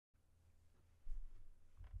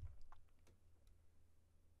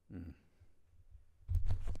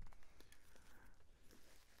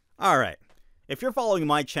Alright, if you're following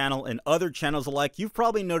my channel and other channels alike, you've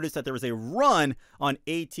probably noticed that there was a run on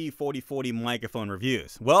AT4040 microphone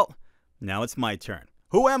reviews. Well, now it's my turn.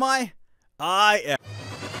 Who am I? I am...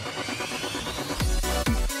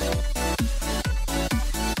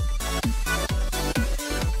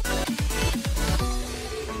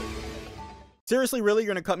 Seriously, really?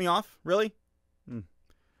 You're gonna cut me off? Really?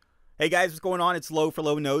 Hey guys, what's going on? It's Low for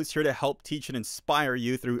Low Nose, here to help teach and inspire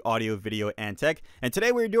you through audio, video, and tech. And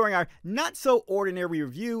today we're doing our not-so-ordinary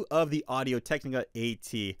review of the Audio-Technica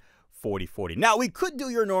AT4040. Now, we could do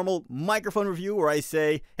your normal microphone review where I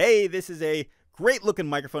say, hey, this is a great-looking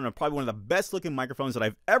microphone and probably one of the best-looking microphones that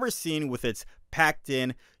I've ever seen with its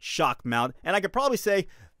packed-in shock mount. And I could probably say,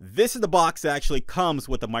 this is the box that actually comes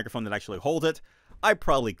with the microphone that actually holds it. I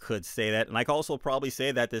probably could say that, and I could also probably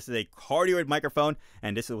say that this is a cardioid microphone,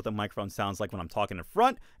 and this is what the microphone sounds like when I'm talking in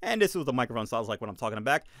front, and this is what the microphone sounds like when I'm talking in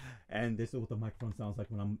back, and this is what the microphone sounds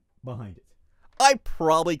like when I'm behind it. I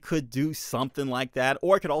probably could do something like that,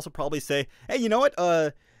 or I could also probably say, hey, you know what,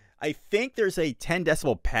 I think there's a 10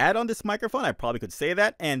 decibel pad on this microphone. I probably could say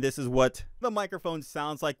that, and this is what the microphone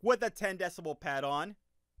sounds like with a 10 decibel pad on.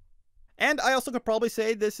 And I also could probably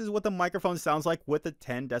say this is what the microphone sounds like with the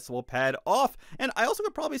 10 decibel pad off. And I also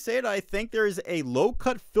could probably say that I think there is a low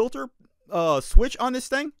cut filter switch on this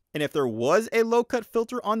thing. And if there was a low cut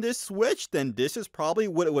filter on this switch, then this is probably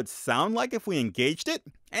what it would sound like if we engaged it.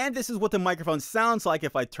 And this is what the microphone sounds like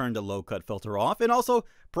if I turned the low cut filter off. And also,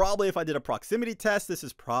 probably if I did a proximity test, this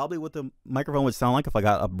is probably what the microphone would sound like if I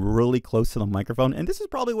got up really close to the microphone. And this is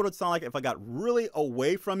probably what it would sound like if I got really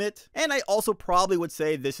away from it. And I also probably would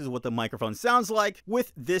say this is what the microphone sounds like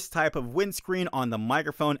with this type of windscreen on the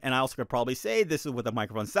microphone. And I also could probably say this is what the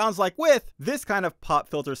microphone sounds like with this kind of pop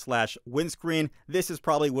filter slash windscreen. This is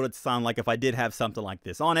probably what it'd sound like if I did have something like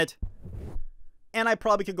this on it. And I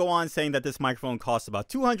probably could go on saying that this microphone costs about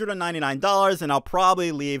 $299, and I'll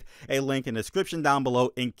probably leave a link in the description down below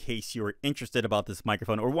in case you were interested about this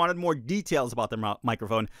microphone or wanted more details about the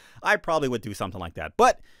microphone. I probably would do something like that,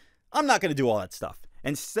 but I'm not going to do all that stuff.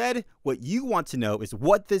 Instead, what you want to know is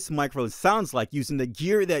what this microphone sounds like using the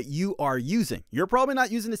gear that you are using. You're probably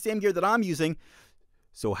not using the same gear that I'm using,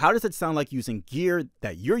 so how does it sound like using gear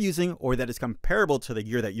that you're using or that is comparable to the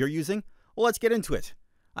gear that you're using? Well, let's get into it.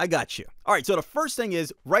 I got you. All right, so the first thing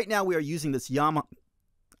is, right now we are using this Yamaha...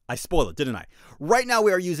 I spoiled it, didn't I? Right now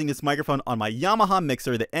we are using this microphone on my Yamaha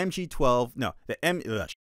mixer, the MG12... No, the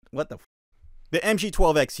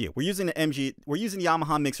MG12XU. We're using the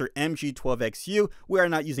Yamaha mixer MG12XU. We are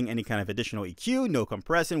not using any kind of additional EQ, no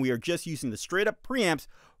compression. We are just using the straight up preamps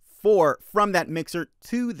from that mixer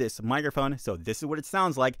to this microphone. So this is what it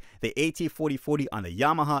sounds like, the AT4040 on the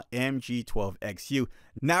Yamaha MG12XU.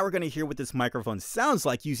 Now we're going to hear what this microphone sounds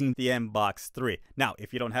like using the Mbox 3. Now,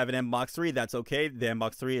 if you don't have an Mbox 3, that's okay. The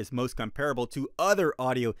Mbox 3 is most comparable to other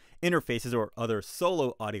audio interfaces or other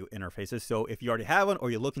solo audio interfaces. So if you already have one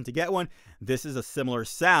or you're looking to get one, this is a similar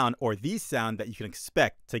sound or the sound that you can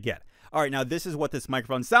expect to get. All right, now this is what this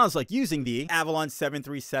microphone sounds like using the Avalon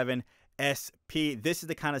 737 SP. This is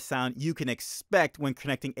the kind of sound you can expect when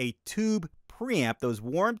connecting a tube preamp, those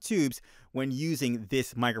warm tubes, when using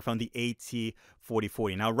this microphone, the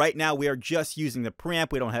AT4040. Now, right now, we are just using the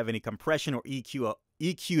preamp. We don't have any compression or EQ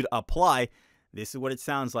to apply. This is what it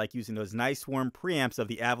sounds like using those nice warm preamps of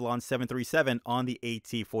the Avalon 737 on the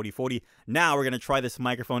AT4040. Now we're going to try this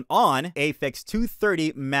microphone on Aphex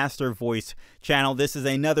 230 master voice channel. This is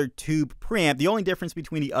another tube preamp. The only difference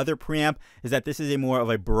between the other preamp is that this is a more of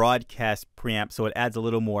a broadcast preamp, so it adds a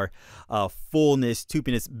little more fullness,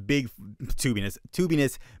 tubiness,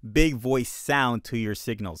 big voice sound to your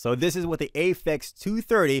signal. So this is what the Aphex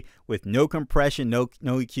 230 with no compression, no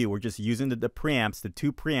EQ. We're just using the preamps, the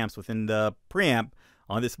two preamps within the preamp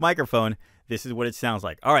on this microphone. This is what it sounds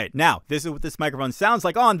like. All right, now this is what this microphone sounds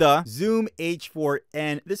like on the Zoom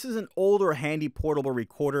H4n. This is an older handy portable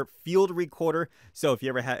recorder, field recorder. So if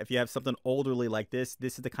you have something elderly like this,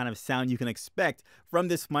 this is the kind of sound you can expect from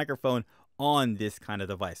this microphone on this kind of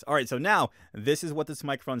device. All right, so now this is what this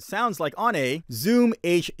microphone sounds like on a Zoom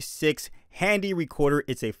H6 handy recorder.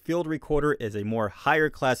 It's a field recorder, it's a more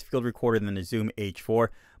higher class field recorder than the Zoom H4.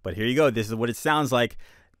 But here you go. This is what it sounds like.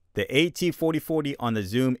 The AT4040 on the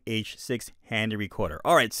Zoom H6 handy recorder.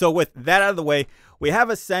 All right, so with that out of the way, we have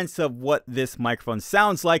a sense of what this microphone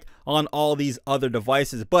sounds like on all these other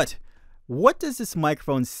devices. But what does this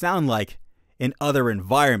microphone sound like in other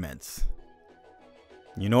environments?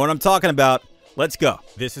 You know what I'm talking about. Let's go.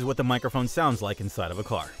 This is what the microphone sounds like inside of a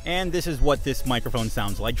car. And this is what this microphone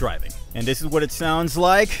sounds like driving. And this is what it sounds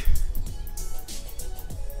like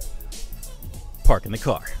parking the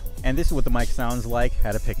car. And this is what the mic sounds like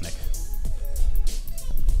at a picnic.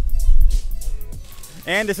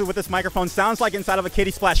 And this is what this microphone sounds like inside of a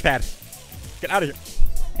kiddie splash pad. Get out of here.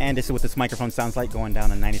 And this is what this microphone sounds like going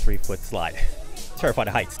down a 93-foot slide. Terrified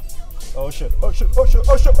of heights. Oh shit, oh shit, oh shit,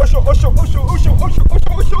 oh shit, oh shit, oh shit, oh shit, oh shit, oh shit,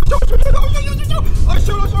 oh shit, oh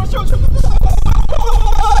shit, oh shit, oh shit.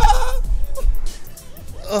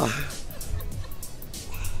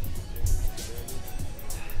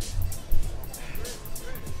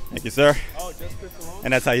 Thank you, sir. Oh, just this alone?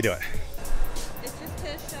 And that's how you do it. It's just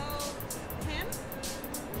to show him.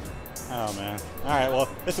 Oh man. Alright, well,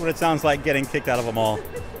 this is what it sounds like getting kicked out of a mall.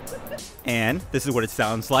 And this is what it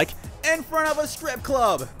sounds like in front of a strip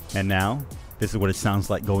club. And now, this is what it sounds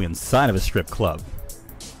like going inside of a strip club.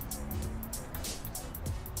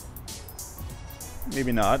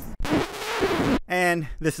 Maybe not. And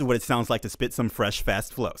this is what it sounds like to spit some fresh,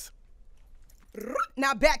 fast flows.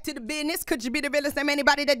 Now back to the business. Could you be the realest name?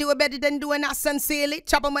 Anybody that do it better than doing not sincerely?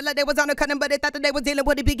 Chop them like they was on the cutting, but they thought that they was dealing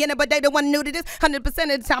with the beginner, but they the one new to this. 100% of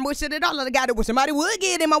the time, wish it all of the guy that wish somebody would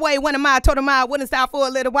get in my way. One of mine told him I wouldn't stop for a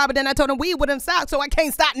little while, but then I told him we wouldn't stop, so I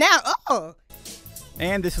can't stop now.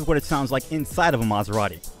 And this is what it sounds like inside of a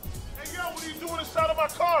Maserati. Hey, yo, what are you doing inside of my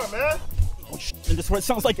car, man? Oh shit! And this is what it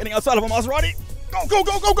sounds like getting outside of a Maserati. Go, go,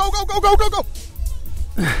 go, go, go, go, go, go, go, go.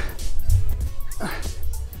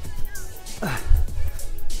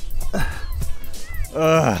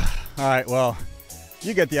 Alright, well,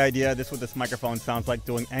 you get the idea. This is what this microphone sounds like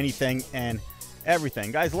doing anything and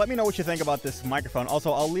everything. Guys, let me know what you think about this microphone.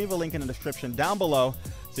 Also, I'll leave a link in the description down below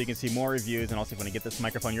so you can see more reviews, and also if you want to get this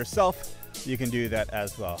microphone yourself, you can do that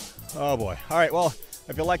as well. Oh boy. Alright, well,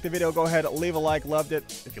 if you liked the video, go ahead, leave a like. Loved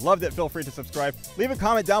it. If you loved it, feel free to subscribe. Leave a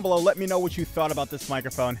comment down below. Let me know what you thought about this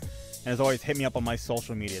microphone. And as always, hit me up on my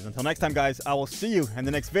social medias. Until next time, guys, I will see you in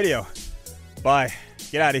the next video. Bye.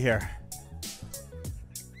 Get out of here.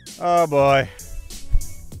 Oh boy.